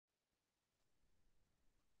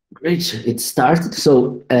Great. It started.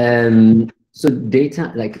 So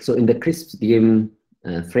data, like, so in the CRISP DM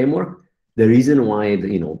framework, the reason why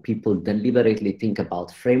people deliberately think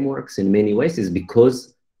about frameworks in many ways is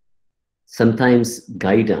because sometimes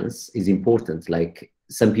guidance is important. Like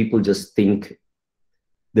some people just think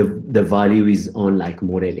the value is on like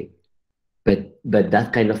modeling, but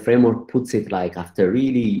that kind of framework puts it like after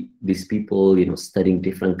really these people studying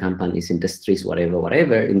different companies, industries,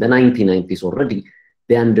 whatever in the 1990s already,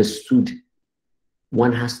 they understood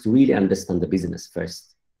one has to really understand the business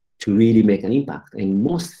first to really make an impact. And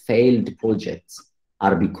most failed projects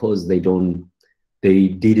are because they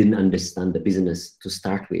didn't understand the business to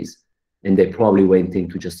start with, and they probably went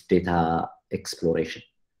into just data exploration.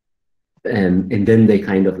 And then they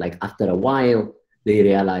kind of like, after a while, they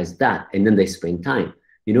realize that, and then they spend time.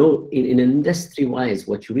 In industry-wise,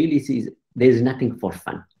 what you really see is there's nothing for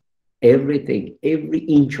fun. Everything, every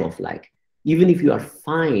inch of like, even if you are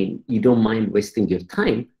fine, you don't mind wasting your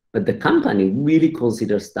time, but the company really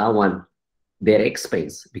considers that one their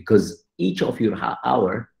expense, because each of your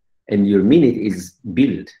hour and your minute is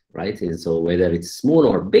billed, right? And so whether it's small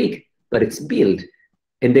or big, but it's billed,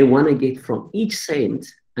 and they want to get from each cent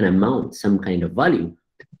an amount, some kind of value.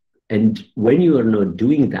 And when you are not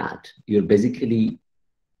doing that, you're basically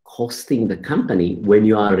costing the company. When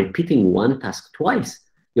you are repeating one task twice,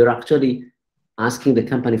 you're actually asking the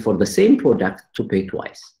company for the same product to pay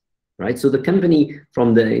twice, right? So the company,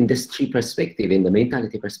 from the industry perspective, in the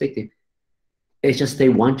mentality perspective, it's just they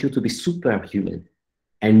want you to be superhuman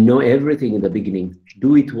and know everything in the beginning,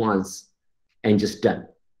 do it once and just done.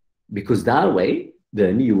 Because that way,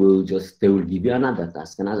 then they will give you another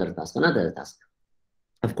task, another task, another task.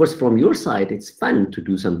 Of course, from your side, it's fun to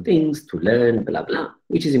do some things, to learn, blah, blah,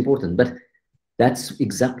 which is important. But that's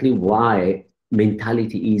exactly why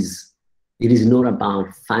mentality it is not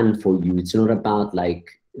about fun for you. It's not about like,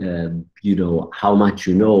 how much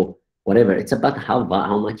you know, whatever. It's about how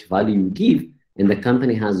much value you give, and the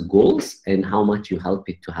company has goals and how much you help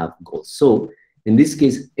it to have goals. So in this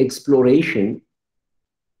case, exploration,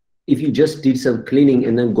 if you just did some cleaning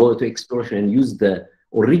and then go to exploration and use the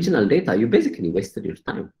original data, you basically wasted your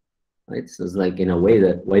time, right? So it's like, in a way,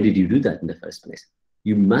 that why did you do that in the first place?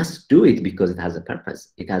 You must do it because it has a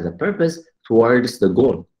purpose. It has a purpose towards the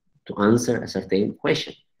goal, to answer a certain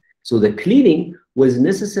question. So the cleaning was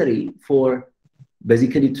necessary for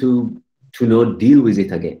basically to not deal with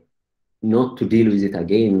it again, not to deal with it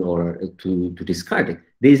again or to discard it.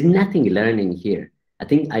 There's nothing learning here. I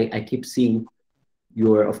think I keep seeing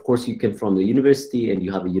of course, you came from the university and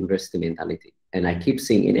you have a university mentality. And I keep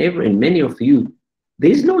seeing in many of you,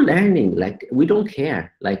 there's no learning. Like, we don't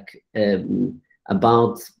care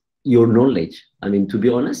about your knowledge. I mean, to be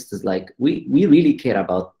honest, it's like we really care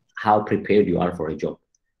about how prepared you are for a job.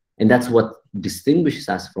 And that's what distinguishes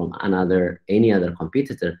us from any other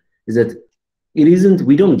competitor, is that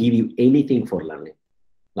we don't give you anything for learning.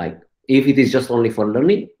 Like, if it is just only for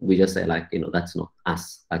learning, we just say like, that's not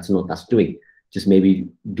us. That's not us doing. Just maybe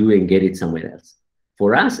do and get it somewhere else.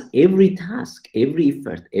 For us, every task, every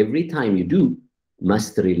effort, every time you do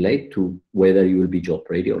must relate to whether you will be job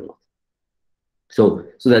ready or not. So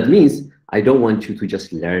that means I don't want you to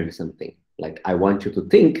just learn something. Like, I want you to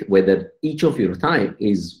think whether each of your time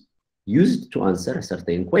is used to answer a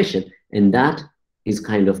certain question, and that is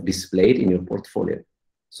kind of displayed in your portfolio.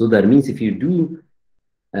 So that means if you do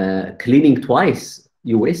cleaning twice,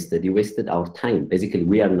 you wasted our time. Basically,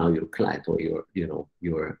 we are now your client, or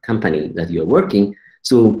your company that you're working.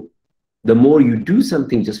 So the more you do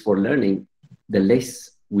something just for learning, the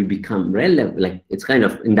less we become relevant. Like, it's kind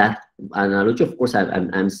of in that analogy. Of course,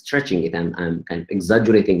 I'm stretching it, and I'm kind of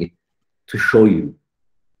exaggerating it to show you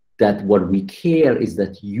that what we care is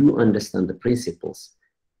that you understand the principles,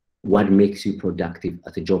 what makes you productive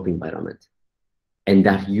at a job environment, and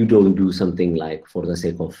that you don't do something like for the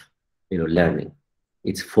sake of learning.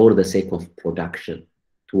 It's for the sake of production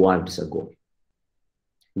towards a goal.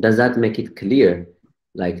 Does that make it clear,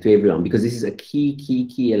 like, to everyone? Because this is a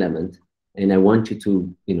key element, and I want you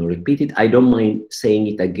to repeat it. I don't mind saying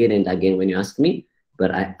it again and again when you ask me,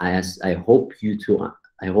 but I hope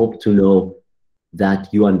to know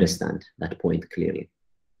that you understand that point clearly.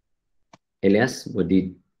 Elias, what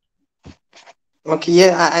did? Okay,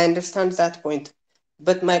 yeah, I understand that point.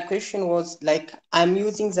 But my question was like, I'm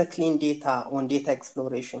using the clean data on data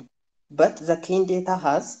exploration, but the clean data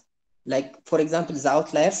has, like, for example, the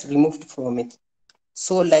outliers removed from it.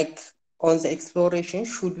 So, like, on the exploration,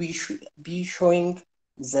 should we be showing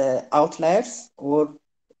the outliers, or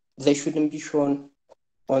they shouldn't be shown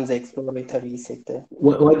on the exploratory sector?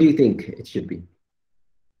 What do you think it should be?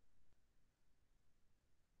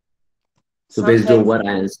 So based on what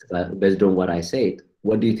I answered, based on what I said,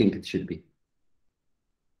 what do you think it should be?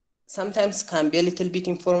 Sometimes can be a little bit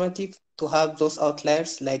informative to have those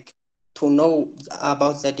outliers, like to know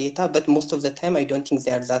about the data, but most of the time I don't think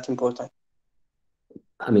they are that important.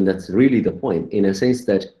 I mean, that's really the point, in a sense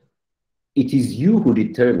that it is you who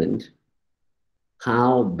determined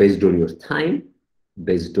how, based on your time,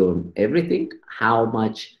 based on everything, how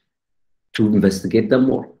much to investigate them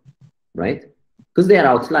more, right? Because they are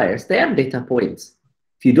outliers, they are data points.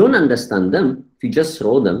 If you don't understand them, if you just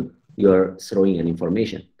throw them, you're throwing an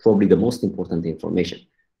information, probably the most important information.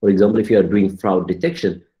 For example, if you are doing fraud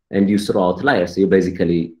detection and you throw outliers, you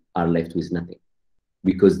basically are left with nothing,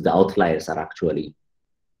 because the outliers are actually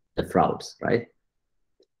the frauds, right?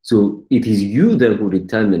 So it is you then who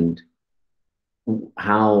determined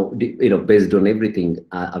how, based on everything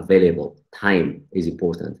available, time is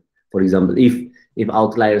important. For example, if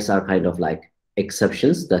outliers are kind of like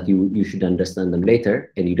exceptions that you should understand them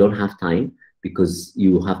later, and you don't have time because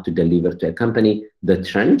you have to deliver to a company the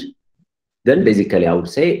trend, then basically I would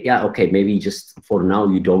say, yeah, okay, maybe just for now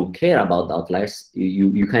you don't care about the outliers.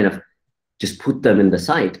 You kind of just put them in the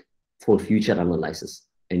side for future analysis,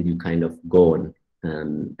 and you kind of go on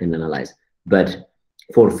and analyze. But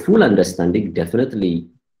for full understanding, definitely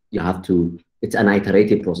you have to, it's an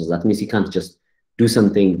iterative process. That means you can't just do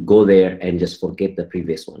something, go there, and just forget the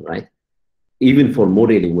previous one, right? Even for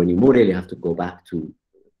modeling, when you model, you have to go back to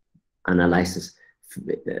analysis,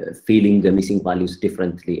 feeling the missing values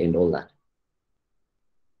differently and all that.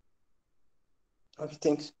 Okay,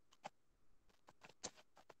 thanks.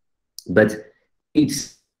 But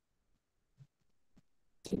it's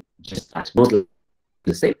just mostly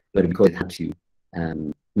the same, but because it helps you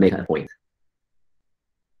make a point.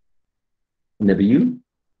 Nabil,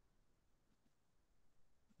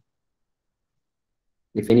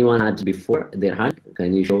 if anyone had before their hand,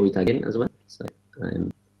 can you show it again as well? So,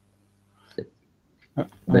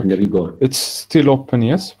 but Nabil, go on. It's still open,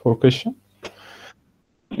 yes, for question.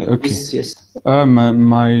 Okay. Yes, yes.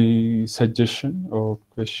 My suggestion or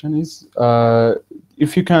question is,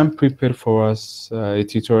 if you can prepare for us a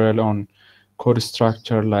tutorial on code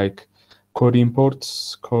structure, like code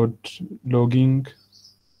imports, code logging,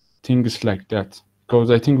 things like that, because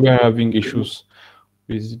I think we are having issues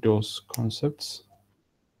with those concepts.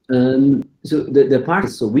 So the part,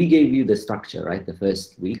 so we gave you the structure, right? The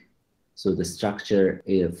first week. So the structure,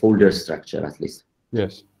 folder structure, at least.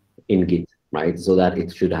 Yes. In Git, right? So that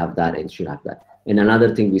it should have that, it should have that. And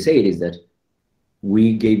another thing we said is that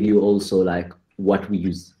we gave you also like what we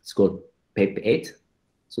use. It's called PEP8.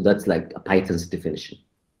 So that's like a Python's definition.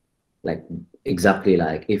 Like exactly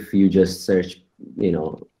like if you just search,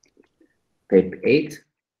 PEP8,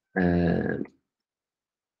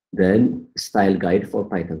 then style guide for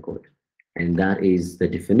Python code. And that is the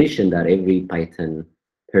definition that every Python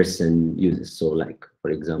person uses. So like, for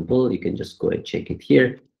example, you can just go and check it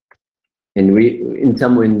here. And in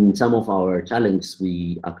some of our challenges,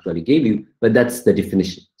 we actually gave you, but that's the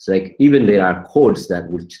definition. So like even there are codes that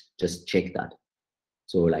will just check that.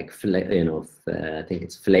 So like, I think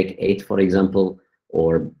it's Flake 8, for example,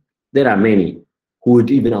 or there are many who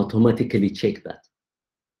would even automatically check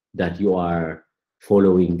that you are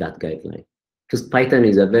following that guideline. Because Python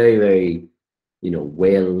is a very, very,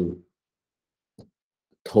 well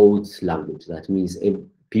taught language. That means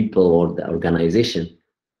people or the organization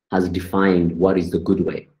has defined what is the good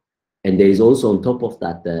way. And there is also on top of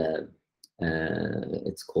that,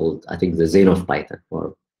 it's called, I think, the Zen of Python.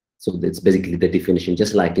 So it's basically the definition,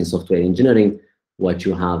 just like in software engineering, what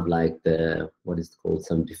you have like what is called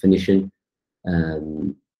some definition.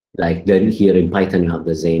 Like then here in Python, you have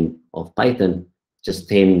the Zen of Python, just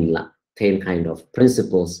 10 kind of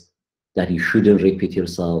principles that you shouldn't repeat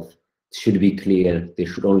yourself. It should be clear. There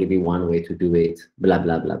should only be one way to do it, blah,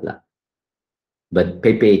 blah, blah, blah. But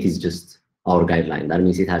PEP8 is just our guideline. That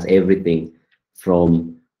means it has everything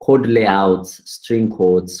from code layouts, string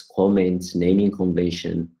codes, comments, naming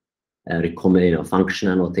convention, recommend function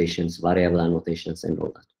annotations, variable annotations, and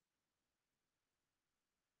all that.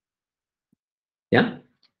 Yeah.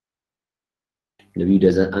 Maybe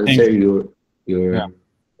does that answer your yeah.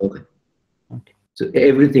 Okay. So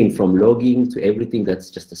everything from logging to everything that's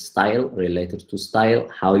just a style related to style,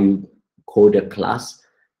 how you code a class,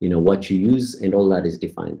 what you use, and all that is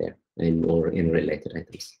defined there or in related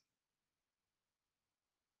items.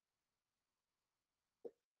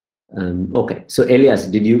 Okay, so Elias,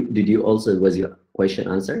 did you also, was your question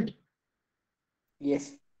answered?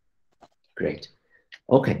 Yes. Great.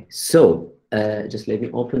 Okay, so just let me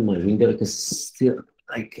open my window because it's still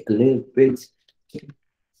like a little bit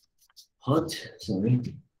hot.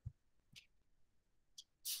 Sorry.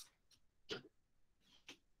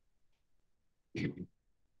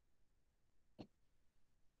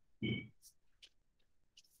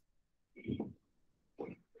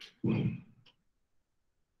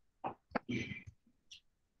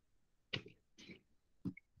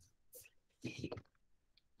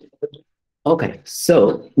 Okay,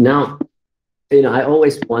 so now, I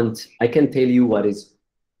always I can tell you what is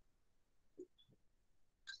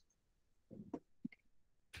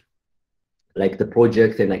like the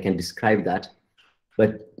project, and I can describe that,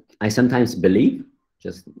 but I sometimes believe,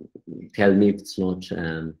 just tell me if it's not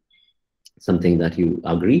something that you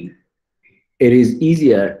agree. It is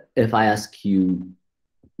easier if I ask you,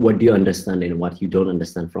 what do you understand and what you don't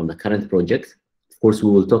understand from the current project? Of course,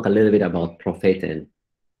 we will talk a little bit about Prophet and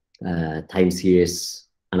time series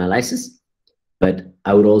analysis, but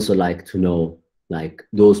I would also like to know, like,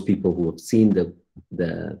 those people who have seen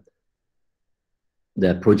the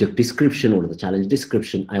project description or the challenge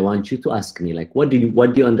description. I want you to ask me, like, what do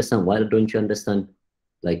you understand? Why don't you understand?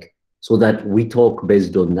 Like, so that we talk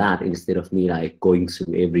based on that, instead of me like going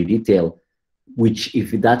through every detail, which,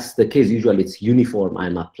 if that's the case, usually it's uniform,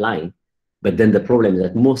 I'm applying. But then the problem is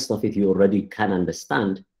that most of it you already can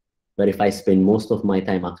understand. But if I spend most of my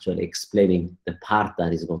time actually explaining the part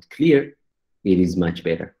that is not clear, it is much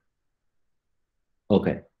better.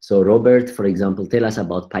 Okay, so Robert, for example, tell us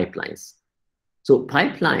about pipelines. So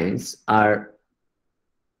pipelines are,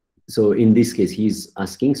 so in this case, he's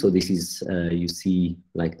asking, so this is, you see,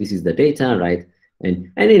 like, this is the data, right?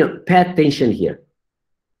 And pay attention here.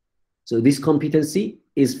 So this competency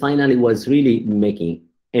is finally was really making,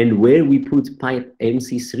 and where we put pipe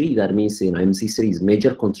MC3, that means, MC3 is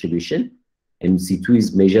major contribution, MC2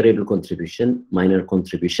 is measurable contribution, minor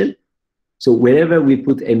contribution. So wherever we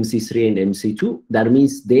put MC3 and MC2, that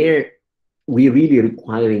means there we really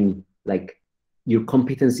requiring, like, your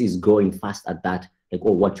competency is going fast at that, like,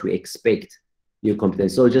 or what you expect your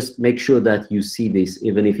competence. So just make sure that you see this,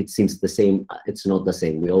 even if it seems the same, it's not the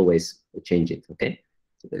same. We always change it, okay,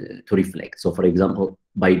 to reflect. So for example,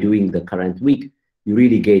 by doing the current week, you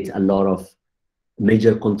really get a lot of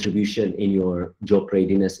major contribution in your job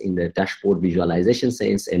readiness in the dashboard visualization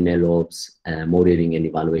sense, MLOps, modeling and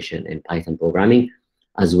evaluation, and Python programming,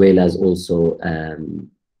 as well as also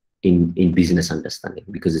in business understanding,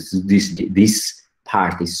 because it's this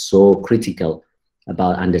part is so critical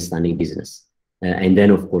about understanding business. And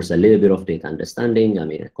then, of course, a little bit of data understanding,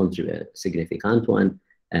 a significant one,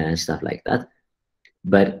 and stuff like that.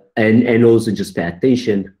 But, and also just pay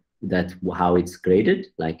attention that how it's graded,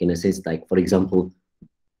 like, in a sense, like, for example,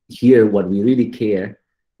 here, what we really care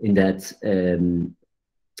in that,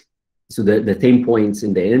 so the 10 points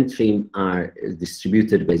in the end stream are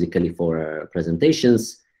distributed basically for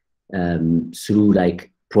presentations through,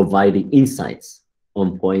 like, providing insights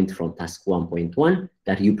on point from task 1.1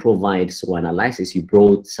 that you provide through analysis. You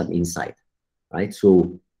brought some insight, right?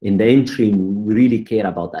 So in the end stream, we really care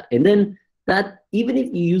about that. And then that, even if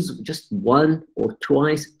you use just one or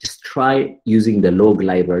twice, just try using the log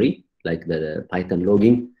library, like the Python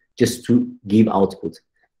logging, just to give output.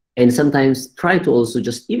 And sometimes try to also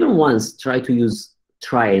just, even once, try to use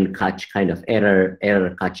try and catch kind of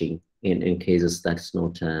error catching in cases that's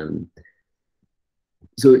not.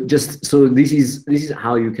 So this is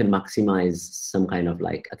how you can maximize some kind of,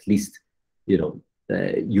 like, at least,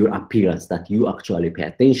 your appearance, that you actually pay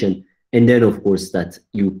attention. And then, of course, that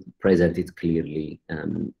you present it clearly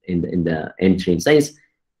in the entry sense.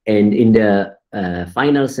 And in the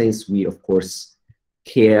final sense, we, of course,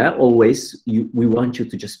 care always. We want you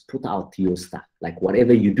to just put out your stuff. Like,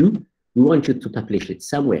 whatever you do, we want you to publish it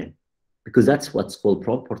somewhere, because that's what's called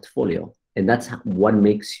portfolio. And that's what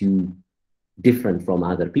makes you different from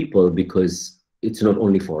other people, because it's not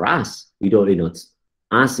only for us. We don't,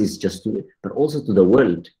 us is just to, but also to the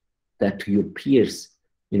world, that to your peers,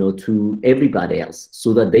 to everybody else,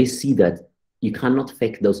 so that they see that you cannot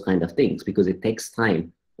fake those kind of things, because it takes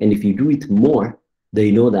time. And if you do it more,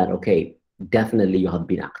 they know that, okay, definitely you have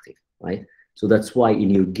been active, right? So that's why in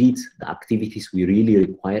your Git, the activities we really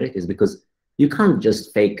require it, is because you can't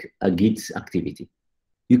just fake a Git activity.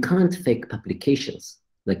 You can't fake publications,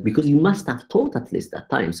 like, because you must have taught at least that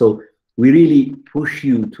time. So we really push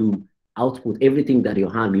you to output everything that you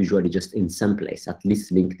have, usually just in some place, at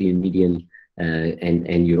least LinkedIn, Medium,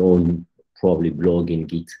 and your own probably blog in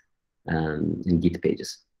Git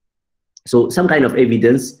pages. So some kind of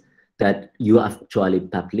evidence that you actually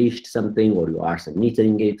published something, or you are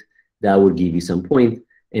submitting it, that will give you some point.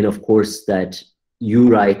 And of course, that you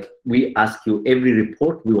write, we ask you every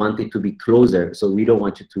report, we want it to be closer. So we don't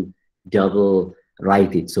want you to double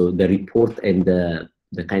write it. So the report and the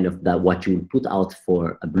kind of what you put out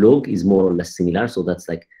for a blog is more or less similar. So that's,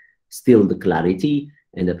 like, still the clarity.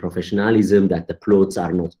 and the professionalism, that the plots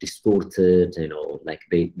are not distorted, you know, like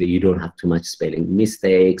you don't have too much spelling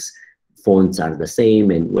mistakes, fonts are the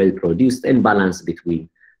same and well produced, and balance between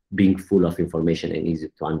being full of information and easy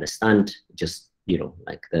to understand, just, you know,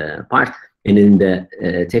 like the part. And in the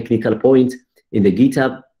technical point, in the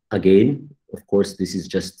GitHub, again, of course, this is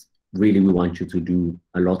just really, we want you to do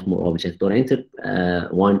a lot more object-oriented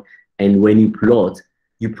one. And when you plot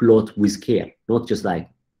with care, not just like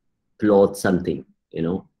plot something, you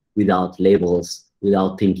know, without labels,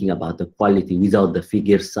 without thinking about the quality, without the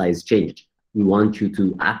figure size change. We want you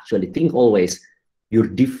to actually think always your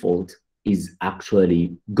default is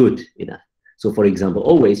actually good enough. So for example,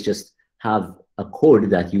 always just have a code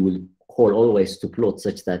that you will call always to plot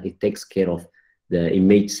such that it takes care of the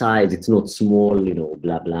image size, it's not small, you know,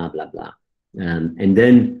 blah, blah, blah, blah. And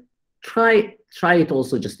then try it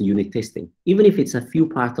also just unit testing. Even if it's a few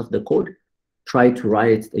parts of the code, try to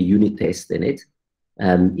write a unit test in it.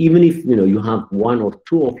 Even if, you know, you have one or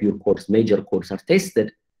two of your codes, major codes are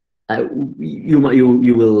tested, you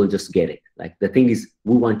will just get it. Like the thing is,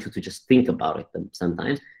 we want you to just think about it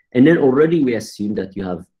sometimes. And then already we assume that you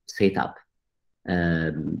have set up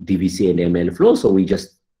DVC and ML flow. So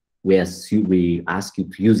we ask you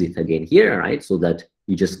to use it again here, right? So that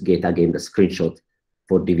you just get again the screenshot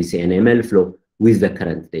for DVC and ML flow with the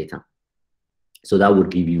current data. So that would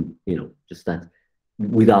give you, you know, just that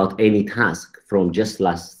without any task from just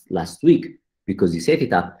last week, because you set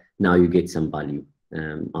it up, now you get some value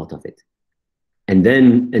out of it. And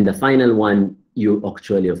then in the final one, you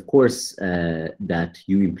actually, of course, that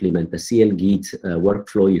you implement the CL Git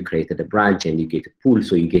workflow, you created a branch and you get a pull,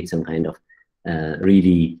 so you get some kind of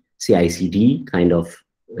really CI/CD kind of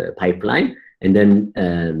pipeline. And then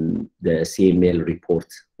the CML report,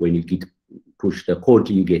 when you push the code,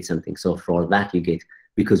 you get something. So for that, you get,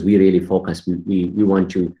 because we really focus, we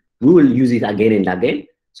want you, we will use it again and again.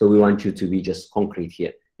 So we want you to be just concrete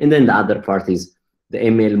here. And then the other part is the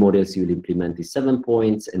ML models you will implement is 7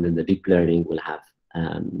 points, and then the deep learning will have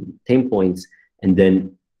 10 points. And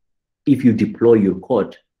then if you deploy your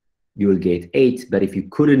code, you will get 8. But if you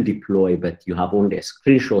couldn't deploy, but you have only a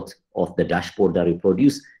screenshot of the dashboard that you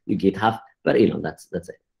produce, you get half. But you know, that's it.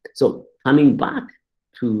 So coming back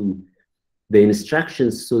to the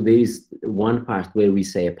instructions, so there is one part where we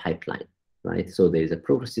say a pipeline, right? So there is a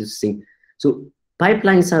processing. So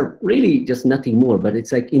pipelines are really just nothing more, but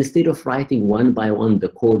it's like instead of writing one by one the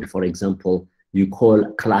code, for example, you call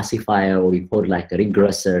a classifier or you call like a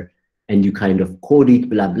regressor and you kind of code it,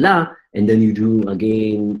 blah, blah, and then you do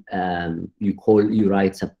again, you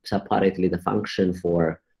write separately the function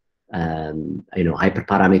for, you know,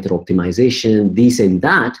 hyperparameter optimization, this and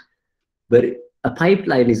that. But a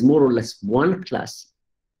pipeline is more or less one class.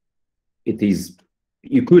 It is,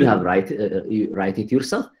 you could have you write it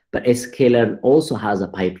yourself, but Scalar also has a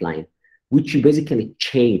pipeline, which you basically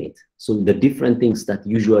chain it. So the different things that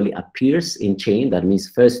usually appears in chain, that means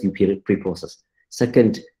first you pre-process.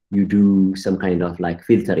 Second, you do some kind of like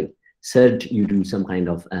filtering. Third, you do some kind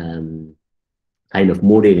of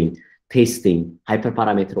modeling, testing,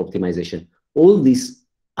 hyperparameter optimization. All these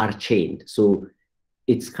are chained. So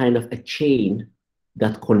it's kind of a chain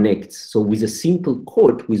that connects. So with a simple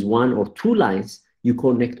code, with 1 or 2 lines, you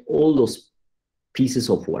connect all those pieces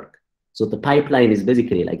of work. So the pipeline is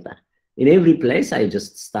basically like that. In every place, I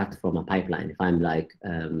just start from a pipeline. If I'm like,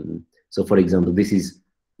 so for example, this is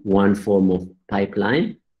one form of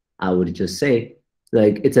pipeline, I would just say,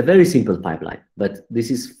 like, it's a very simple pipeline, but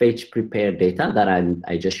this is fetch prepare data that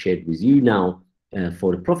I just shared with you now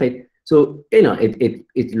for profit. So, you know,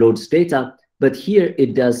 it loads data, but here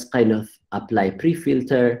it does kind of apply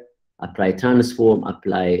pre-filter, apply transform,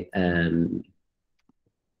 apply,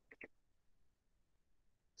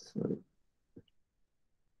 sorry.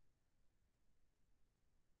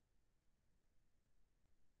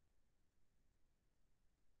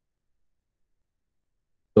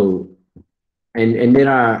 So, and there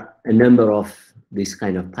are a number of these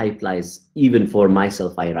kind of pipelines. Even for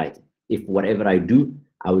myself, I write. If whatever I do,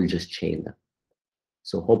 I will just chain them.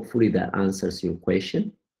 So hopefully that answers your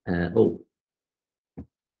question. Oh,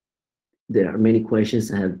 there are many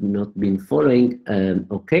questions I have not been following.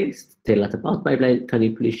 Okay, tell us about pipeline. Can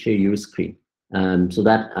you please share your screen? So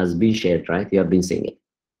that has been shared, right? You have been seeing it.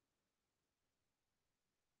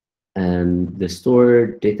 The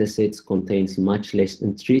stored datasets contains much less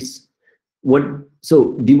entries.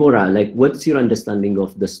 So Deborah, like, what's your understanding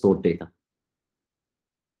of the stored data?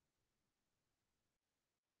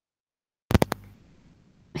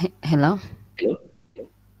 Hello? Hello?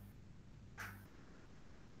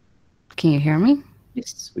 Can you hear me?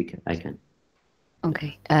 Yes, we can. I can.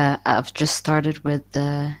 Okay. I've just started with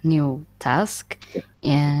the new task,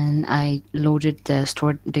 and I loaded the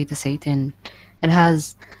stored dataset, and it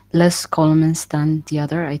has less columns than the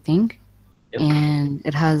other, I think, Yep. and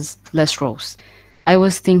it has less rows. I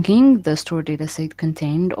was thinking the stored dataset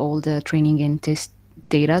contained all the training and test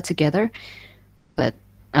data together, but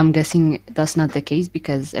I'm guessing that's not the case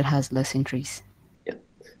because it has less entries. Yeah.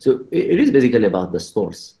 So it is basically about the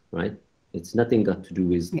stores, right? It's nothing got to do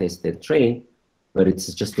with Yeah. test and train, but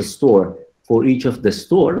it's just a store. For each of the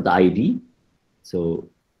store, the ID. So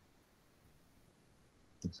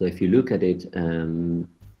if you look at it,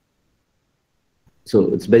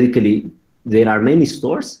 so it's basically, there are many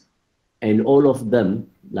stores, and all of them,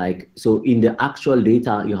 like, so in the actual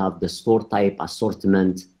data, you have the store type,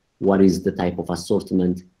 assortment, what is the type of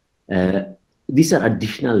assortment. These are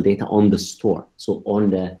additional data on the store. So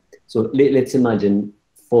let's imagine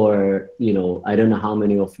for, I don't know how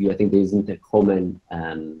many of you, I think there isn't a common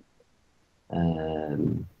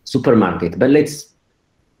supermarket, but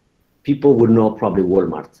people would know probably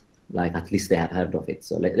Walmart, like at least they have heard of it.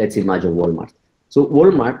 So let's imagine Walmart. So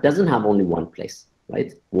Walmart doesn't have only one place,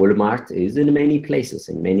 right? Walmart is in many places,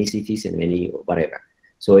 in many cities, in many whatever.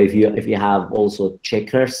 So if you have also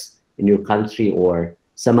Checkers in your country or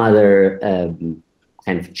some other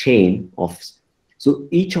kind of chain of, so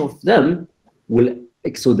each of them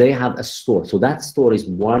so they have a store. So that store is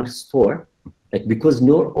one store, like, because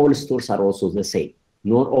not all stores are also the same.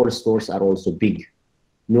 Not all stores are also big.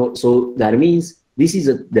 No, so that means this is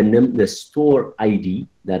the store ID.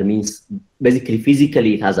 That means basically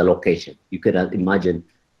physically it has a location. You could imagine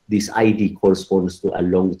this ID corresponds to a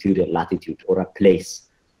longitude, a latitude, or a place,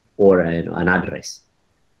 or an address.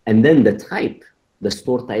 And then the type, the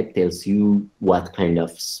store type tells you what kind of,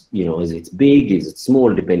 is it big, is it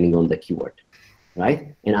small, depending on the keyword,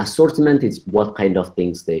 right? And assortment is what kind of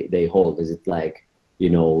things they hold. Is it like,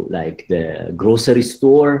 like the grocery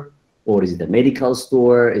store, or is it a medical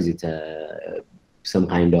store? Is it some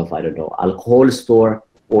kind of, I don't know, alcohol store,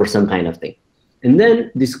 or some kind of thing? And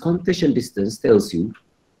then this competition distance tells you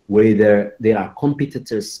whether there are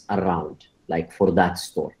competitors around, like for that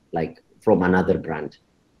store, like from another brand.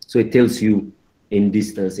 So it tells you in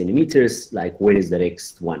distance, in meters, like where is the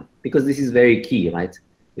next one? Because this is very key, right?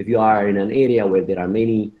 If you are in an area where there are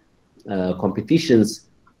many competitions,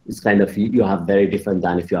 it's kind of, you have very different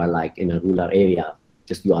than if you are like in a rural area,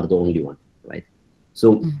 just you are the only one, right?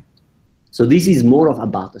 So, so this is more of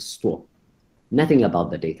about the store, nothing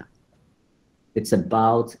about the data. It's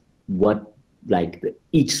about what, like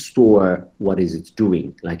each store, what is it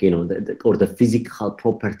doing, like, or the physical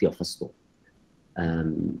property of a store.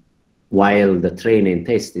 While the train and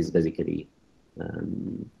test is basically,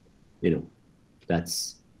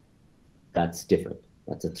 that's different.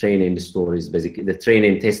 That's a train and store is basically, the train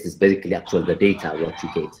and test is basically actual the data, what you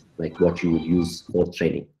get, like what you would use for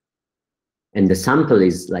training. And the sample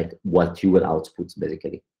is like what you will output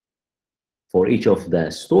basically. For each of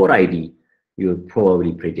the store ID, you will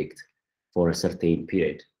probably predict for a certain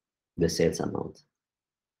period the sales amount.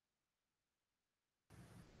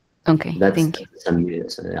 Okay, That's thank you. some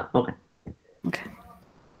units. Yeah, okay. Okay.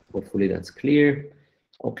 Hopefully that's clear.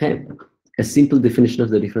 Okay. A simple definition of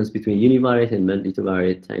the difference between univariate and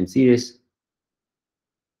multivariate time series.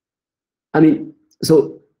 I mean,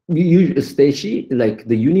 so Stacy, like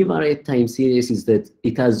the univariate time series is that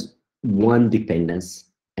it has one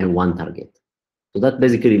dependence and one target. So that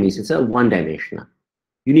basically means it's a one-dimensional.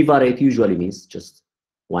 Univariate usually means just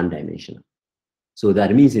one-dimensional. So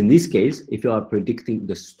that means in this case, if you are predicting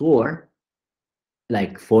the store,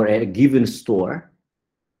 like for a given store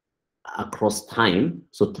across time,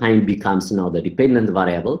 so time becomes now the dependent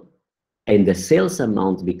variable, and the sales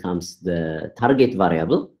amount becomes the target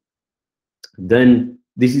variable, then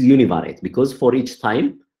this is univariate, because for each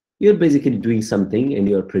time, you're basically doing something and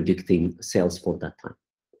you're predicting sales for that time.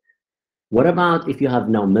 What about if you have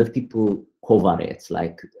now multiple covariates,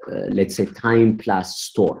 like let's say time plus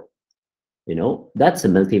store? That's a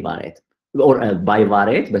multivariate or a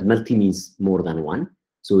bivariate, but multi means more than one.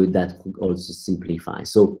 So that could also simplify.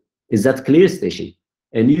 So is that clear, Stacy?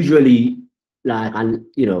 And usually, like,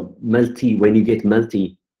 multi, when you get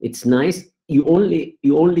multi, it's nice. You only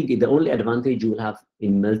get, the only advantage you will have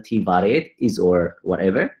in multivariate is, or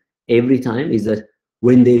whatever, every time, is that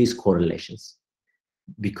when there is correlations.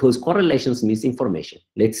 Because correlations means information.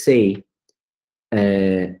 Let's say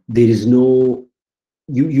there is no,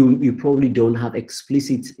 you probably don't have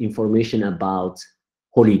explicit information about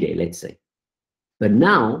holiday, let's say. But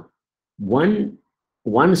now one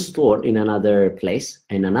store in another place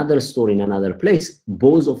and another store in another place,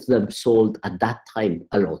 both of them sold at that time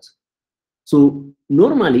a lot. So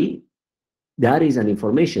normally that is an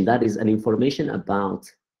information about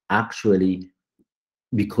actually,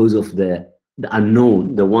 because of the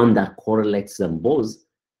unknown, the one that correlates them both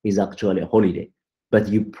is actually a holiday. But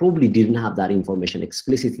you probably didn't have that information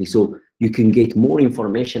explicitly, so you can get more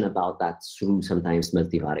information about that through sometimes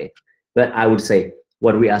multivariate. But I would say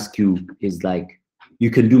what we ask you is like, you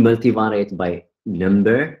can do multivariate by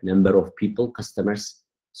number of people, customers,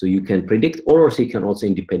 so you can predict, or also you can also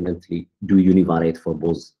independently do univariate for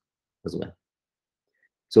both as well.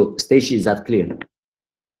 So Stacey, is that clear?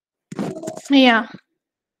 Yeah.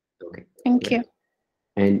 Okay. Thank you.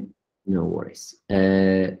 And no worries.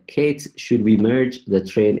 Kate, should we merge the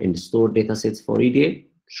train and store datasets for EDA?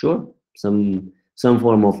 Sure. Some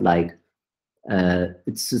form of like,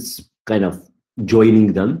 it's kind of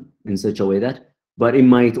joining them in such a way that, but it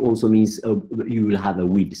might also means you will have a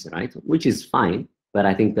width, right? Which is fine, but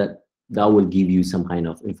I think that will give you some kind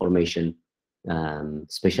of information,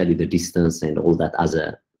 especially the distance and all that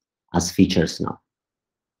as features now.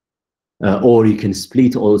 Or you can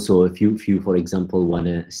split also if you for example want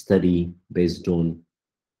to study based on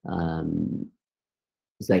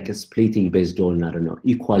it's like a splitting based on, I don't know,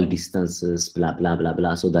 equal distances, blah blah blah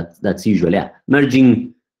blah. So that's usually, yeah,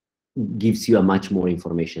 merging gives you a much more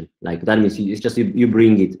information. Like that means it's just you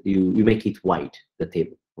bring it, you make it wide, the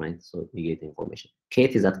table, right? So you get information.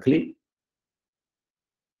 Kate, is that clear?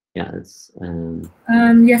 Yeah, it's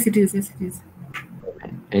yes it is, yes it is.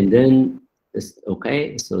 Okay. And then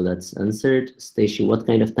okay, so that's answered. Stacey, what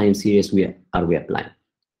kind of time series are we applying?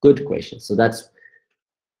 Good question.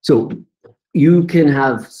 So you can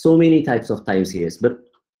have so many types of time series, but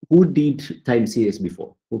who did time series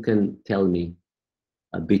before? Who can tell me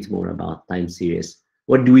a bit more about time series?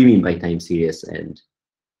 What do we mean by time series, and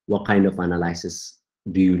what kind of analysis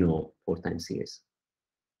do you know for time series?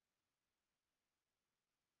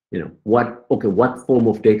 You know, what form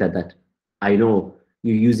of data that I know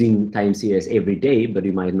you're using time series every day, but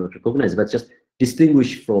you might not recognize, but just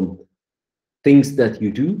distinguish from things that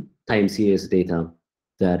you do, time series data,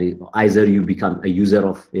 that is, either you become a user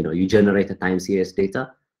of, you generate a time series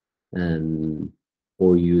data,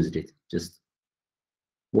 or used it. Just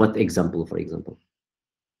what example, for example,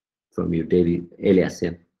 from your daily, Elias?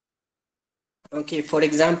 Yeah. Okay, for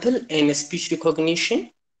example, in speech recognition,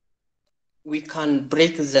 we can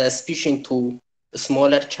break the speech into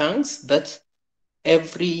smaller chunks, but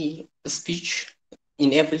every speech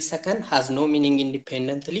in every second has no meaning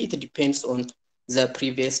independently. It depends on the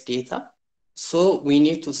previous data. So we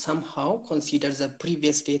need to somehow consider the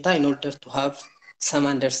previous data in order to have some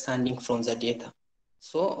understanding from the data.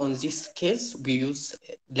 So on this case, we use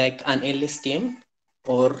like an LSTM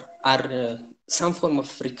or some form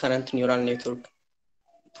of recurrent neural network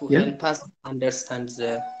to help us understand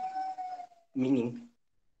the meaning.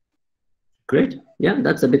 Great. Yeah,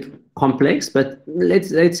 that's a bit complex, but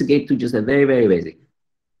let's get to just a very, very basic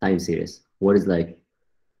time series.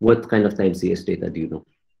 What kind of time series data do you know?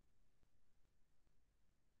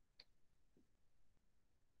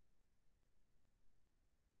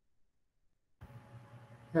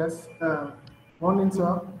 Yes, morning,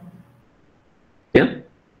 sir. Yeah,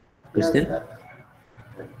 Christian? Yes,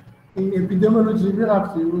 in epidemiology, we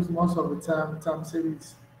have to use most of the time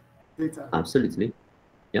series data. Absolutely.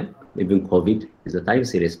 Yeah, even COVID is a time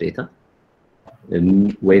series data.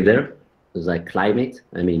 Weather, like climate,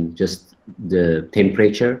 I mean, just the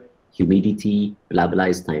temperature, humidity, blah, blah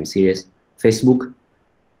is time series. Facebook,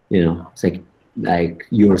 it's like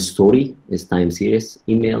your story is time series,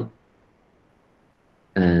 email.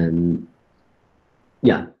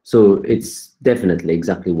 Yeah, so it's definitely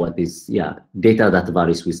exactly what is, data that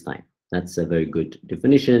varies with time. That's a very good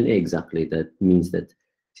definition. Exactly, that means that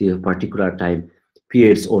a particular time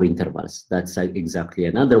periods or intervals. That's exactly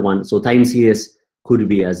another one. So time series could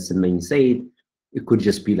be, as Main said, it could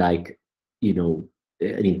just be like, an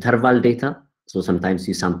interval data. So sometimes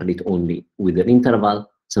you sample it only with an interval.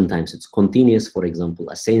 Sometimes it's continuous. For example,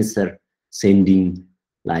 a sensor sending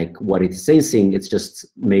like what it's sensing, it's just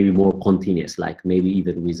maybe more continuous, like maybe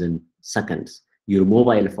even within seconds. Your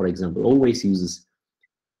mobile, for example, always uses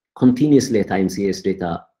continuously time series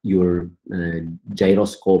data. Your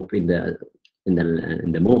gyroscope in the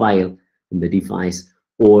mobile, in the device,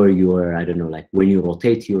 or your, I don't know, like when you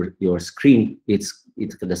rotate your screen, it's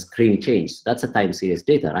the screen change. That's a time series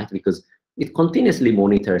data, right? Because it continuously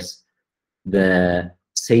monitors the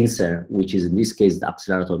sensor, which is in this case the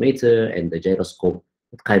accelerometer and the gyroscope.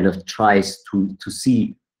 It kind of tries to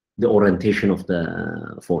see the orientation of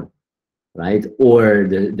the phone, right? Or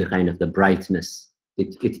the kind of the brightness.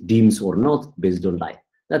 It dims or not based on light.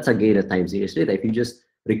 That's again a time series data. If you just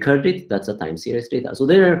record it, that's a time series data. So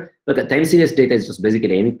time series data is just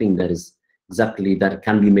basically anything that is exactly, that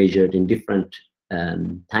can be measured in different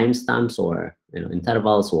timestamps or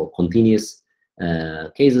intervals or continuous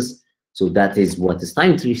cases. So that is what is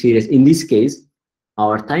time series. In this case,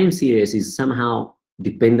 our time series is somehow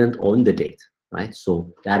dependent on the date, right?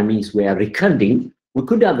 So that means we are recording. We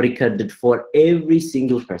could have recorded for every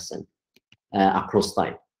single person across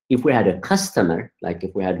time. If we had a customer, like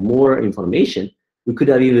if we had more information, we could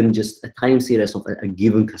have even just a time series of a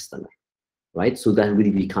given customer, right? So that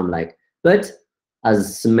will become like, but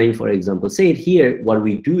as Semaine, for example, said here, what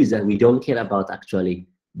we do is that we don't care about actually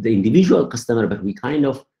the individual customer, but we kind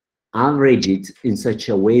of average it in such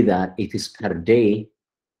a way that it is per day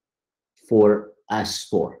for a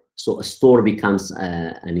store. So a store becomes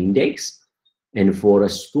an index, and for a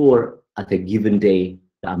store at a given day,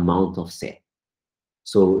 the amount of sale.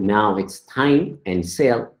 So now it's time and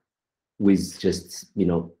sale with just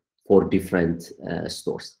 4 different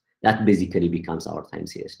stores. That basically becomes our time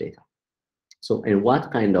series data. So, and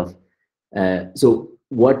what kind of so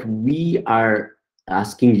what we are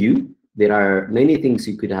asking you, there are many things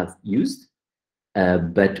you could have used,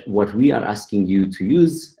 but what we are asking you to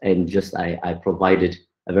use, and just I provided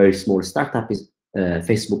a very small startup, is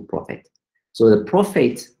Facebook Prophet. So the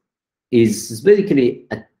Prophet is basically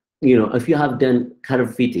if you have done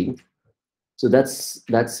curve fitting, so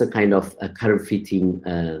that's a kind of a curve fitting,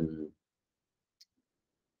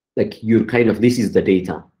 like you're kind of, this is the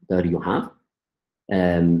data that you have,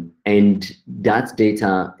 and that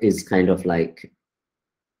data is kind of like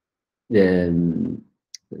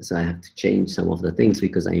so I have to change some of the things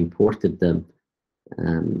because I imported them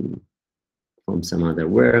from some other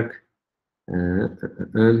work.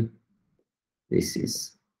 This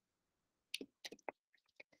is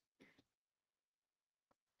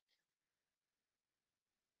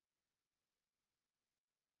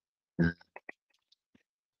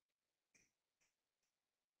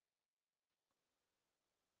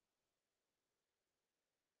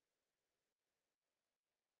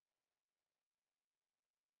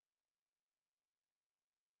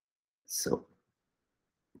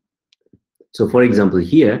so for example,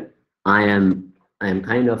 here I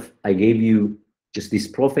gave you just this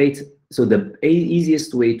Prophet. So the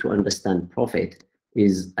easiest way to understand Prophet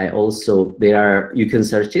is you can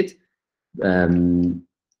search it,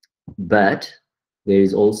 but there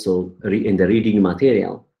is also in the reading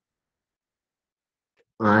material,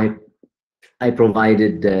 I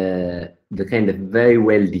provided the kind of very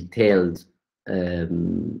well detailed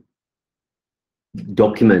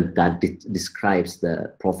document that describes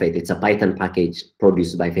the Prophet. It's a Python package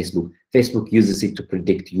produced by Facebook. Facebook uses it to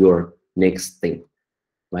predict your next thing,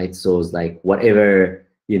 right? So it's like whatever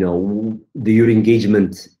your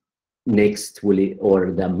engagement next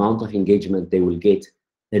or the amount of engagement they will get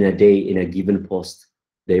in a day in a given post,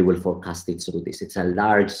 they will forecast it through this. It's a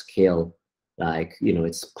large scale, like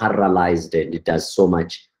it's parallelized and it does so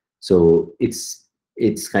much. So it's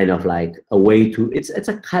kind of like a way to, it's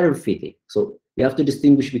a curve fitting. So you have to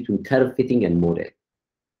distinguish between curve fitting and model.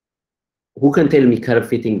 Who can tell me curve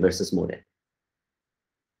fitting versus model?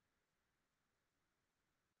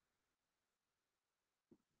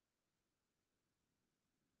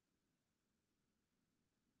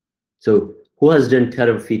 So who has done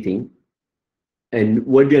curve fitting, and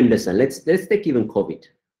what do you understand? Let's take even COVID,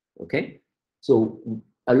 okay? So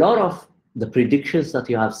a lot of the predictions that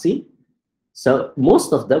you have seen, so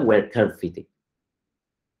most of them were curve fitting,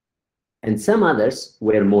 and some others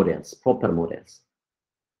were models, proper models.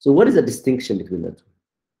 So what is the distinction between the two?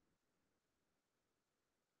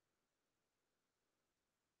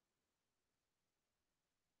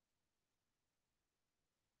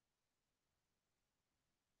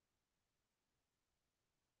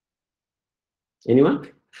 Anyone?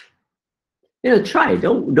 Try.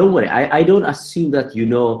 Don't worry. I don't assume that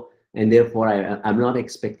and therefore I'm not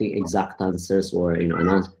expecting exact answers or an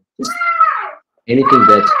answer. Just anything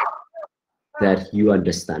that you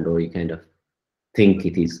understand or you kind of think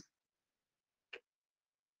it is.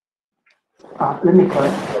 Let me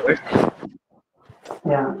correct.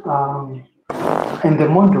 Yeah. In the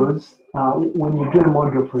models, when you do a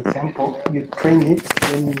model, for example, you train it,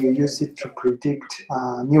 then you use it to predict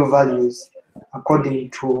new values according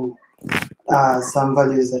to some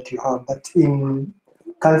values that you have. But in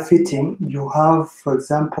curve fitting, you have, for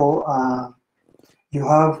example, you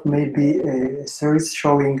have maybe a series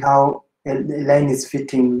showing how a line is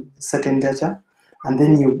fitting certain data, and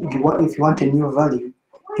then if you want a new value,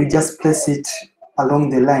 you just place it along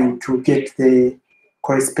the line to get the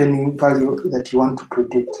corresponding value that you want to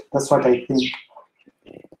predict. That's what I think.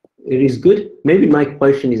 It is good. Maybe my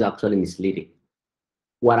question is actually misleading.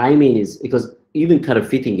 What I mean is, because even curve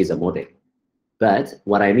fitting is a model, but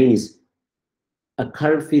what I mean is a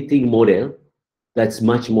curve fitting model that's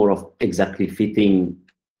much more of exactly fitting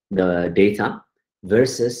the data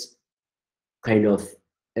versus kind of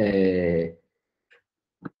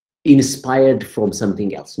inspired from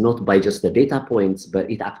something else, not by just the data points, but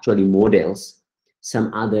it actually models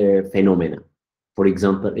some other phenomena. For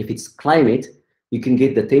example, if it's climate, you can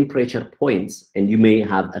get the temperature points and you may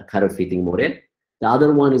have a curve fitting model. The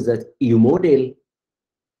other one is that you model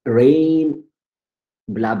rain,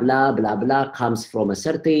 blah, blah, blah, blah, comes from a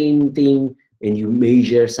certain thing, and you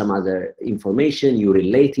measure some other information, you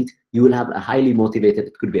relate it, you will have a highly motivated,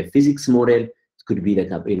 it could be a physics model, it could be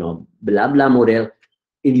like a, blah, blah model,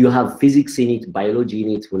 and you have physics in it, biology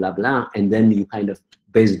in it, blah, blah, and then you kind of,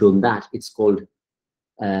 based on that, it's called,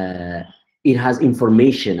 it has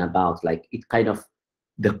information about, like, it kind of,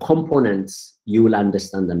 the components, you will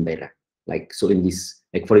understand them better. Like, so in this,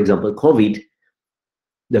 like, for example, COVID,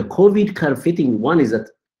 the COVID curve fitting one is that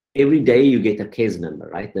every day you get a case number,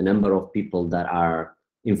 right? The number of people that are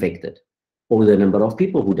infected, or the number of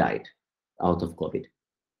people who died out of COVID.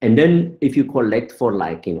 And then if you collect for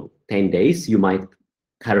like, 10 days, you might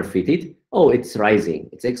curve fit it. Oh, it's rising,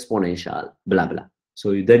 it's exponential, blah, blah.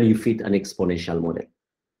 So then you fit an exponential model.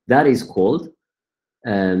 That is called,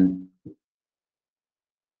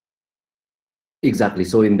 exactly.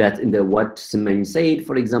 So in the what Simon said,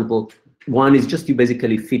 for example, one is just you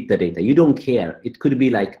basically fit the data. You don't care. It could be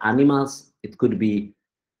like animals, it could be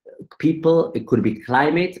people, it could be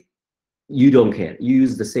climate. You don't care. You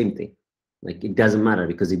use the same thing. Like, it doesn't matter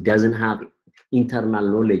because it doesn't have internal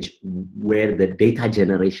knowledge where the data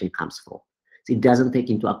generation comes from. So it doesn't take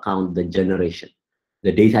into account the generation,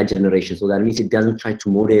 the data generation. So that means it doesn't try to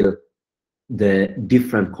model the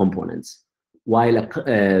different components. While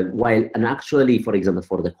and actually, for example,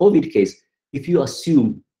 for the COVID case, if you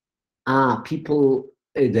assume people,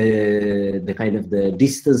 the kind of the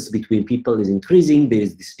distance between people is increasing, there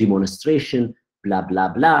is this demonstration, blah, blah,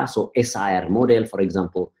 blah. So SIR model, for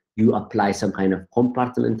example, you apply some kind of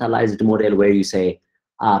compartmentalized model where you say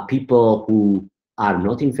people who are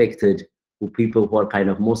not infected, people who are kind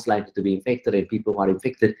of most likely to be infected, and people who are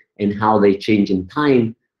infected, and how they change in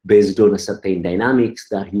time based on a certain dynamics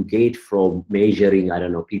that you get from measuring, I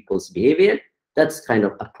don't know, people's behavior. That's kind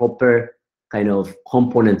of a proper kind of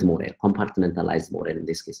component model, compartmentalized model in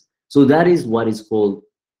this case. So that is what is called,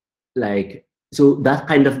 like, so that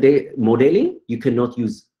kind of modeling, you cannot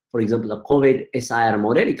use, for example, a COVID SIR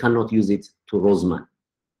model, you cannot use it to Roseman.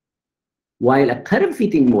 While a curve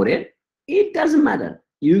fitting model, it doesn't matter.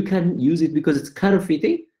 You can use it because it's curve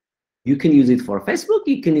fitting. You can use it for Facebook,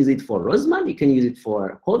 you can use it for Roseman, you can use it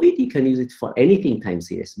for COVID, you can use it for anything time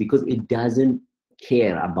series, because it doesn't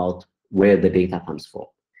care about where the data comes from.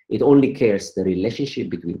 It only cares the relationship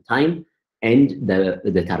between time and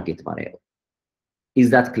the target variable. Is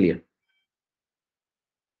that clear?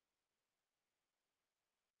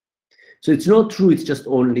 So it's not true, it's just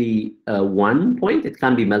only one point. It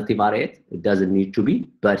can be multivariate, it doesn't need to be,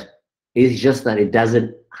 but it's just that it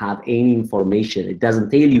doesn't have any information. It doesn't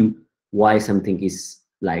tell you why something is,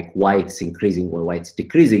 like, why it's increasing or why it's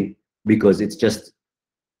decreasing, because it's just,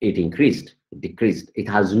 it increased, it decreased. It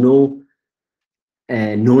has no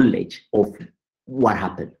knowledge of what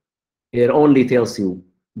happened. It only tells you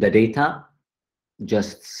the data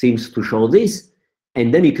just seems to show this,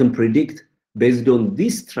 and then you can predict based on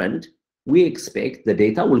this trend, we expect the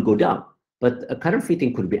data will go down. But a curve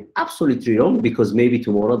fitting could be absolutely wrong because maybe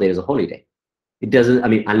tomorrow there's a holiday. It doesn't, I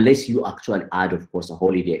mean, unless you actually add, of course, a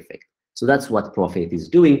holiday effect. So that's what Prophet is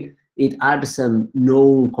doing. It adds some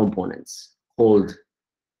known components called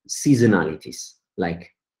seasonalities.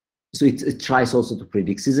 Like, so it tries also to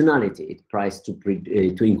predict seasonality. It tries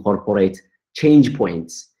to incorporate change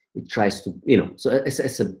points. It tries to, so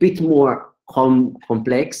it's a bit more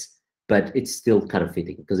complex, but it's still curve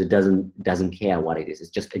fitting because it doesn't care what it is. It's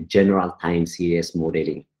just a general time series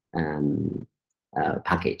modeling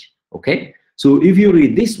package. Okay. So if you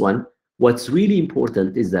read this one, what's really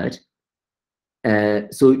important is that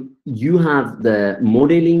so you have the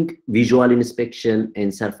modeling, visual inspection,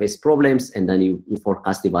 and surface problems, and then you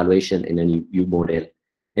forecast evaluation, and then you model.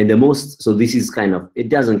 And so this is kind of, it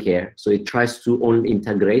doesn't care. So it tries to only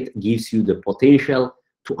integrate, gives you the potential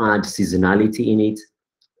to add seasonality in it,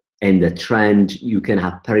 and the trend. You can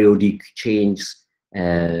have periodic changes.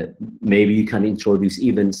 Maybe you can introduce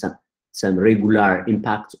even some regular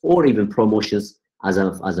impacts or even promotions as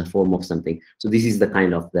a form of something. So this is the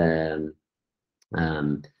kind of the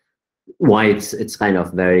why it's kind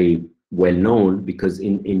of very well known, because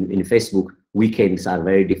in Facebook, weekends are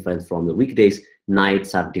very different from the weekdays,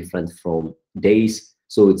 nights are different from days.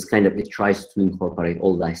 So it's kind of, it tries to incorporate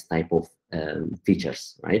all these type of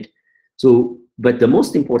features, right? So But the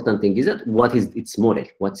most important thing is that what is its model?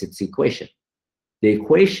 What's its equation? The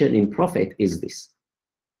equation in Prophet is this,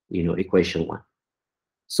 equation 1.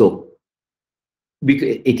 So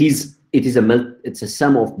because it's a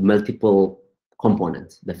sum of multiple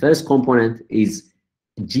components. The first component is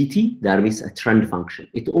GT, that means a trend function.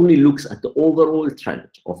 It only looks at the overall trend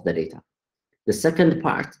of the data. The second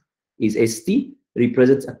part is ST,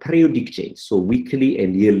 represents a periodic change, so weekly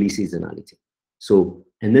and yearly seasonality. So,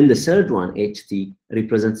 and then the third one, HT,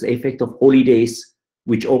 represents the effect of holidays,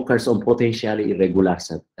 which occurs on potentially irregular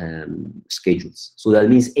schedules. So that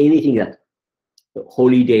means anything that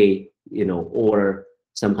holiday, or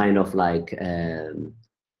some kind of like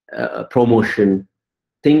promotion,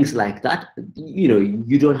 things like that,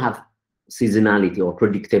 you don't have seasonality or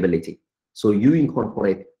predictability. So you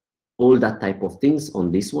incorporate all that type of things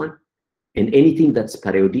on this one, and anything that's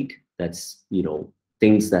periodic, that's,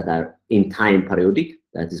 things that are in time periodic,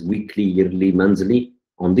 that is weekly, yearly, monthly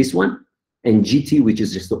on this one, and GT, which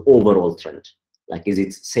is just the overall trend. Like, is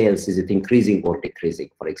it sales, is it increasing or decreasing,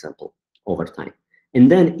 for example, over time?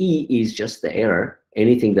 And then E is just the error,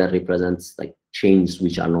 anything that represents like changes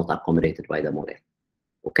which are not accommodated by the model.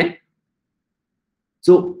 Okay?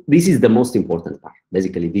 So this is the most important part.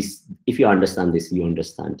 Basically, this, if you understand this, you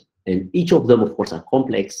understand. And each of them, of course, are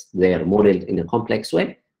complex. They are modeled in a complex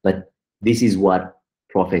way, but this is what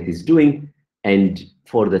Prophet is doing. And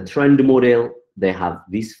for the trend model, they have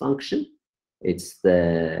this function. It's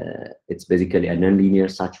basically a nonlinear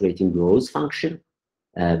saturating growth function.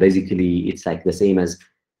 Basically, it's like the same as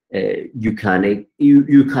you can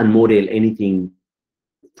model anything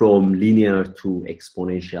from linear to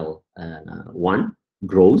exponential one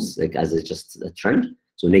growth, like as just a trend,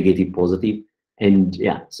 so negative, positive, and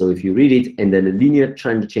yeah. So if you read it, and then the linear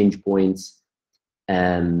trend change points,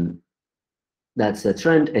 that's a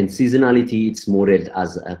trend, and seasonality, it's modeled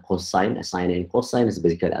as a cosine, a sine and cosine. It's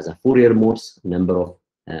basically as a Fourier modes, number of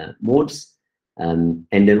modes, and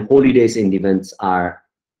then holidays and events are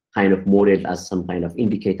kind of modeled as some kind of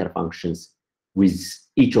indicator functions, with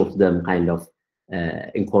each of them kind of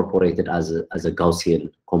incorporated as a Gaussian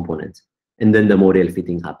component. And then the model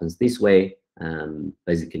fitting happens this way,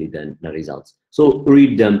 basically then the results. So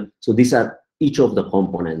read them. So these are each of the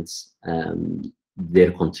components,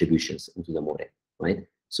 their contributions into the model, right?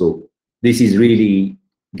 So this is really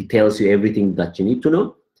tells you everything that you need to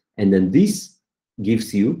know. And then this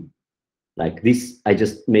gives you, like this, I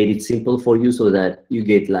just made it simple for you so that you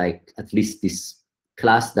get like at least this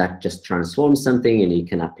class that just transforms something and you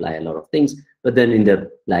can apply a lot of things. But then in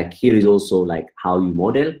the, like, here is also like how you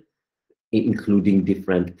model, including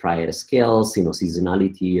different prior scales,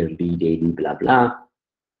 seasonality, early, daily, blah, blah,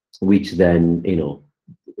 which then,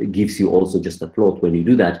 gives you also just a plot. When you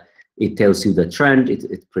do that, it tells you the trend,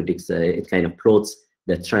 it predicts, it kind of plots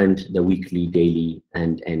the trend, the weekly, daily,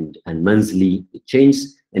 and monthly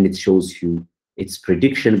changes, and it shows you its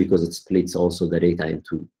prediction because it splits also the data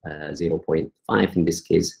into 0.5 in this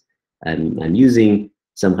case. I'm using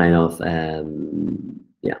some kind of,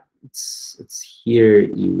 yeah, it's here,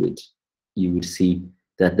 you would see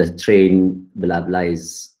that the train blah blah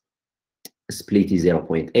is split is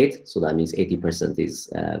 0.8, so that means 80% is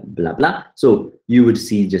blah blah. So you would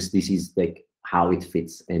see just this is like how it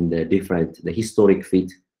fits, and the historic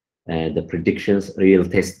fit, the predictions, real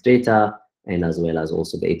test data, and as well as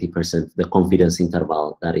also the 80%, the confidence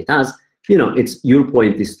interval that it has. It's your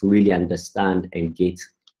point is to really understand and get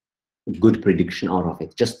good prediction out of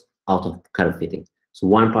it, just out of curve fitting. So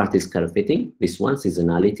one part is curve fitting, this one,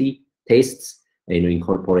 seasonality, tastes,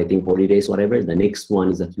 incorporating holidays, whatever. The next one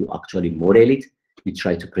is that you actually model it. You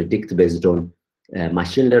try to predict based on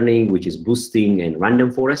machine learning, which is boosting and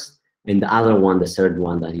random forest. And the other one, the third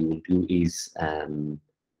one that you will do is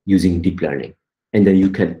using deep learning. And then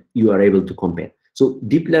you are able to compare. So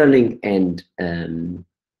deep learning and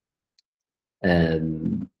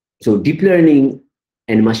deep learning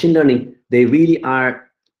and machine learning, they really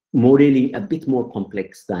are modeling a bit more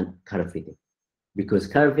complex than curve fitting, because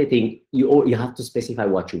curve fitting, you have to specify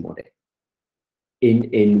what you model.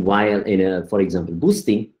 While in a, for example,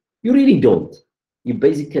 boosting, you really don't. You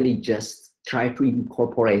basically just try to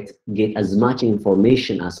incorporate, get as much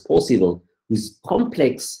information as possible with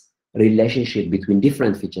complex relationship between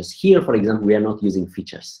different features. Here, for example, we are not using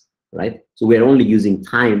features, right? So we are only using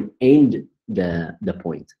time and the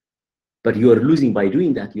point. But you are losing, by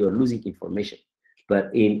doing that, you are losing information.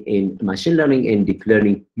 But in machine learning and deep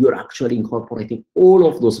learning, you're actually incorporating all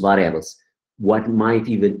of those variables, what might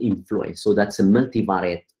even influence. So that's a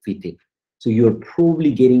multivariate fitting. So you're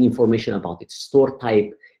probably getting information about its store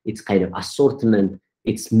type, its kind of assortment,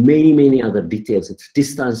 its many other details, its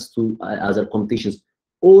distance to other competitions.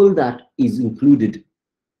 all that is included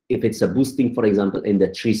if it's a boosting, for example, in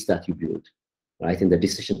the trees that you build, right? In the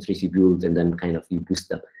decision trees you build, and then kind of you boost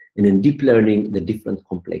them. And in deep learning, the different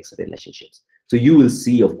complex relationships. So you will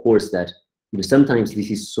see, of course, that sometimes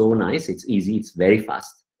this is so nice, it's easy, it's very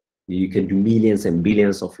fast. You can do millions and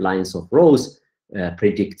billions of lines of rows,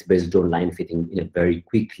 predict based on line fitting very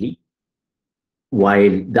quickly,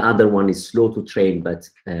 while the other one is slow to train, but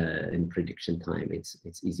in prediction time, it's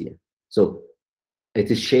easier. So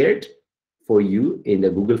it is shared for you in the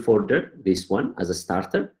Google folder, this one as a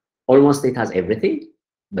starter. Almost it has everything,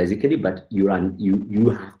 basically, but you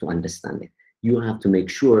have to understand it. You have to make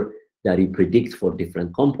sure that you predict for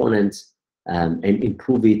different components and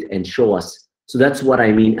improve it and show us. So that's what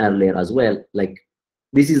I mean earlier as well. Like,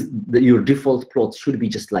 this is your default plot should be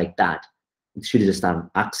just like that. It should just have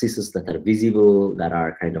axes that are visible, that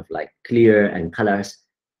are kind of like clear, and colors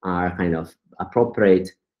are kind of appropriate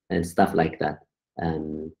and stuff like that.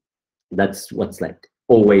 And that's what's like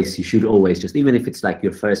always, you should always just, even if it's like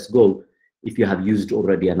your first go, if you have used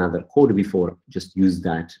already another code before, just use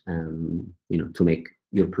that, to make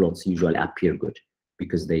your plots usually appear good,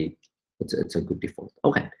 because it's a good default.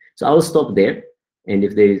 Okay, so I will stop there, and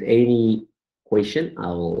if there is any question, I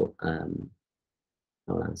will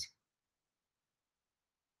answer.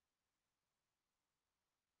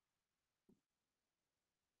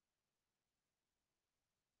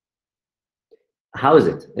 How is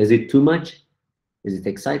it? Is it too much? Is it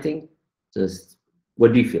exciting? Just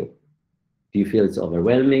what do you feel? Do you feel it's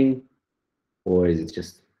overwhelming, or is it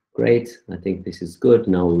just great? I think this is good.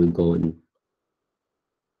 Now we will go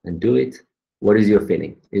and do it. What is your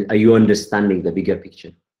feeling? Are you understanding the bigger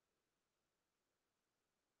picture?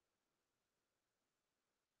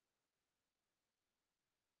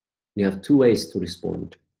 You have two ways to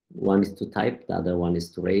respond. One is to type, the other one is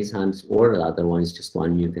to raise hands, or the other one is just to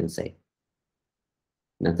unmute and say.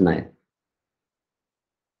 Nathaniel.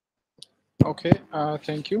 Okay,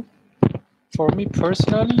 thank you. For me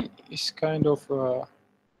personally, it's kind of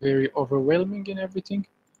very overwhelming in everything,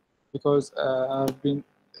 because I've been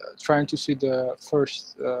trying to see the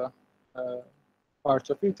first part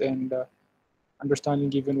of it, and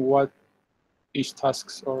understanding even what each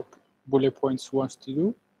tasks or bullet points wants to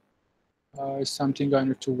do is something I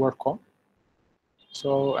need to work on.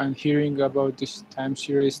 So I'm hearing about this time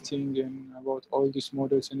series thing and about all these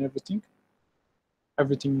models and everything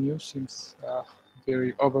new seems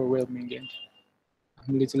very overwhelming, and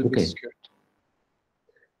I'm a little bit scared.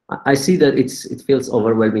 I see that it feels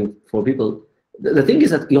overwhelming for people. The thing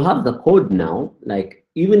is that you have the code now, like,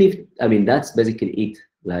 even if, I mean, that's basically it,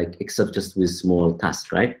 like, except just with small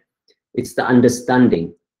tasks, right? It's the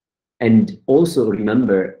understanding. And also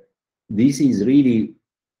remember, this is really,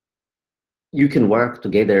 you can work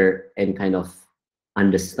together and kind of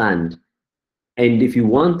understand. And if you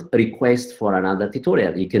want a request for another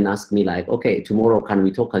tutorial, you can ask me like, okay, tomorrow can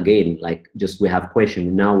we talk again? Like, just we have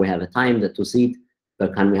question. Now we have a time to see it,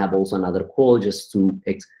 but can we have also another call just to,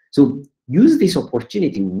 so use this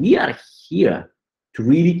opportunity. We are here to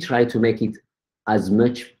really try to make it as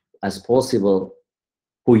much as possible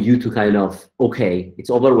for you to kind of, okay, it's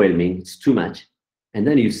overwhelming, it's too much. And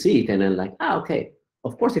then you see it and then like, okay.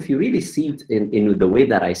 Of course, if you really see it in the way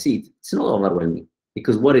that I see it, it's not overwhelming,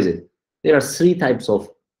 because what is it? There are three types of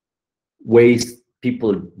ways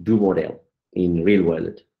people do model in real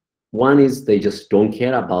world. One is they just don't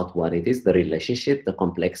care about what it is, the relationship, the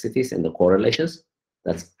complexities, and the correlations.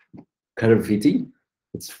 That's curve fitting.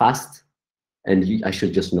 It's fast, and I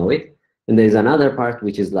should just know it. And there's another part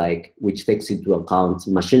which is like, which takes into account,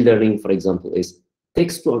 machine learning, for example,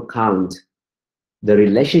 takes to account the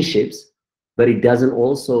relationships, but it doesn't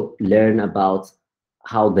also learn about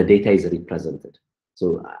how the data is represented.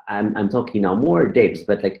 So I'm talking now more depth,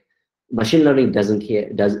 but like machine learning doesn't care,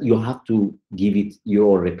 you have to give it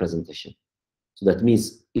your representation. So that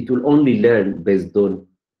means it will only learn based on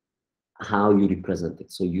how you represent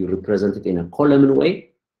it. So you represent it in a column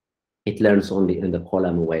way, it learns only in the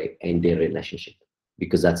column way and their relationship,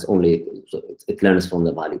 because that's only, so it learns from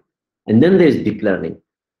the value. And then there's deep learning,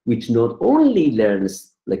 which not only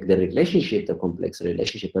learns like the relationship, the complex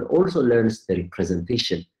relationship, but also learns the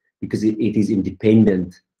representation, because it is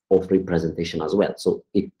independent of representation as well. So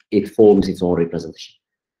it forms its own representation.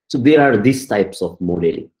 So there are these types of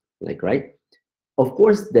modeling, like, right? Of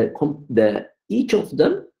course, each of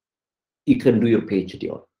them, you can do your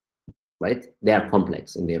PhD on, right? They are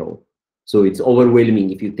complex in their own. So it's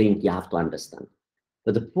overwhelming if you think you have to understand.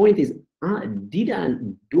 But the point is,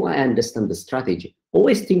 do I understand the strategy?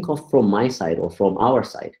 Always think of from my side or from our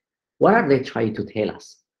side. What are they trying to tell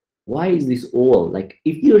us? Why is this all? Like,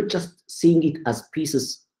 if you're just seeing it as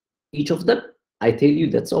pieces, each of them, I tell you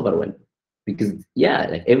that's overwhelming. Because yeah,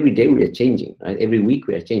 like every day we are changing, right? Every week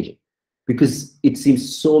we are changing. Because it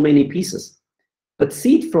seems so many pieces. But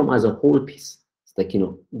see it from as a whole piece. It's like,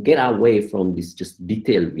 get away from this just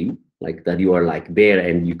detailed view, like that you are like there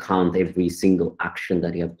and you count every single action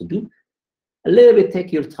that you have to do. A little bit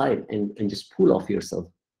take your time and just pull off yourself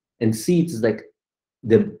and see it's like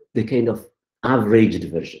the kind of averaged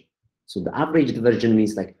version. So the averaged version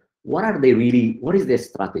means like, what is their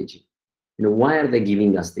strategy? Why are they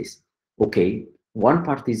giving us this? Okay, one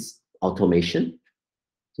part is automation.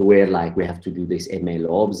 So where like we have to do this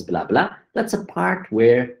MLOps, blah, blah. That's a part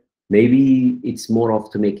where maybe it's more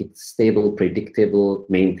of to make it stable, predictable,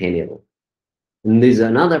 maintainable. And there's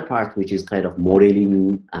another part which is kind of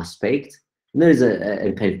modeling aspect. And there's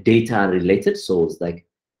a kind of data related. So it's like,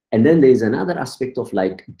 and then there's another aspect of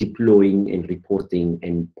like deploying and reporting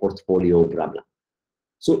and portfolio, blah, blah.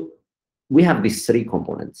 So we have these three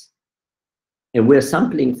components. And we're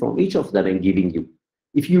sampling from each of them and giving you.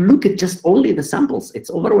 If you look at just only the samples, it's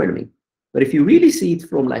overwhelming. But if you really see it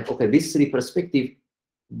from like, okay, this three perspective,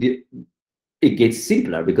 it gets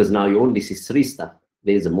simpler because now you only see three stuff.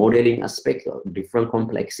 There's a modeling aspect of different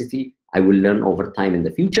complexity. I will learn over time in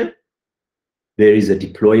the future. There is a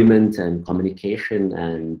deployment and communication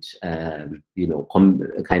and,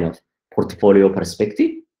 kind of portfolio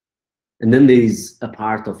perspective. And then there is a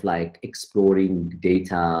part of like exploring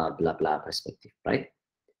data, blah, blah perspective, right?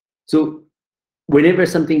 So whenever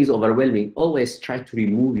something is overwhelming, always try to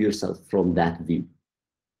remove yourself from that view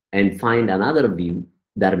and find another view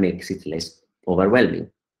that makes it less overwhelming.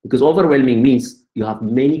 Because overwhelming means you have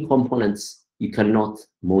many components you cannot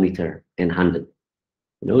monitor and handle.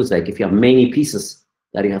 It's like if you have many pieces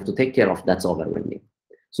that you have to take care of, that's overwhelming.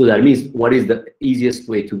 So that means what is the easiest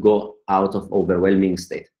way to go out of overwhelming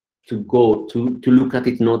state? To go to look at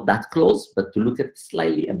it not that close, but to look at it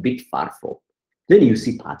slightly a bit far from. Then you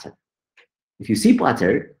see pattern. If you see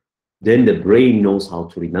pattern, then the brain knows how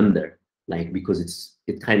to remember, like because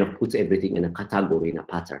it kind of puts everything in a category, in a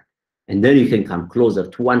pattern. And then you can come closer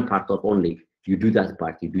to one part of only, you do that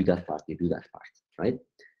part, you do that part, you do that part, right?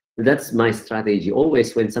 That's my strategy.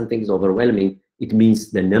 Always when something is overwhelming, it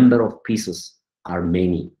means the number of pieces are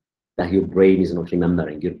many that your brain is not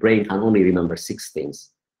remembering. Your brain can only remember 6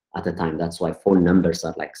 things at a time. That's why phone numbers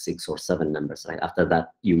are like 6 or 7 numbers, right? After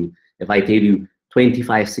that, if I tell you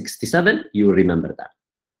 2567, you remember that.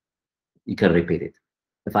 You can repeat it.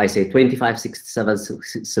 If I say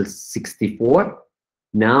 2567, 64,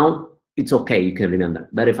 now it's okay, you can remember.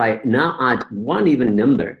 But if I now add one even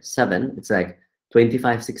number, 7, it's like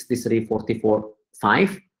 25, 63, 44,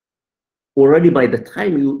 5. Already by the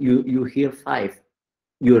time you hear 5,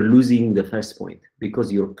 you're losing the first point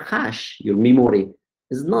because your cache, your memory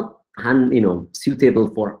is not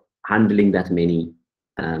suitable for handling that many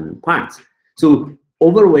parts. So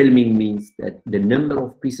overwhelming means that the number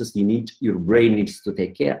of pieces your brain needs to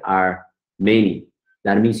take care are many.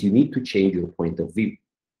 That means you need to change your point of view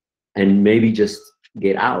and maybe just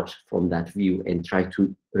get out from that view and try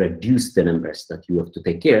to reduce the numbers that you have to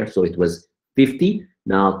take care. So it was 50,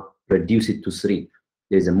 now reduce it to 3.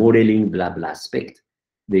 There's a modeling, blah, blah aspect.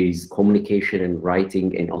 There's communication and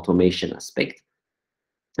writing and automation aspect.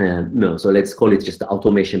 No, so let's call it just the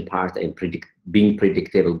automation part and being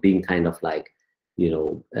predictable, being kind of like,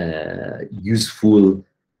 useful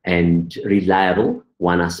and reliable,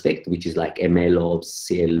 one aspect, which is like MLOps,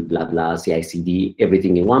 CL, blah, blah, CI/CD,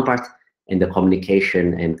 everything in one part, and the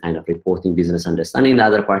communication and kind of reporting, business understanding the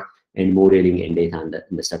other part, and modeling and data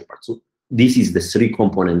in the third part. So this is the 3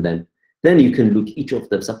 component then you can look each of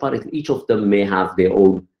them separately. Each of them may have their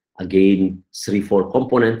own, again, 3-4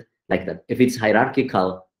 component like that. If it's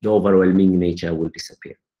hierarchical, the overwhelming nature will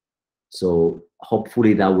disappear. So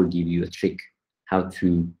hopefully that will give you a trick how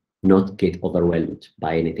to not get overwhelmed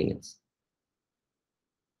by anything else.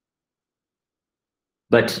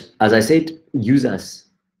 But as I said, use us.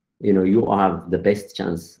 You have the best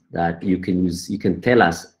chance that you can use. You can tell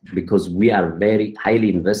us because we are very highly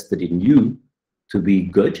invested in you to be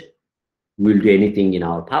good. We'll do anything in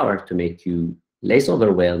our power to make you less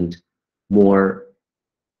overwhelmed, more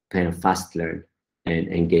kind of fast learn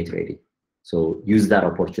and get ready. So use that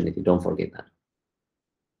opportunity. Don't forget that.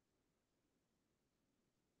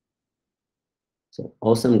 So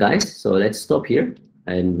awesome, guys. So let's stop here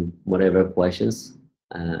and whatever questions,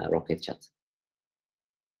 Rocket Chat.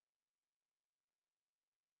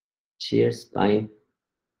 Cheers. Bye.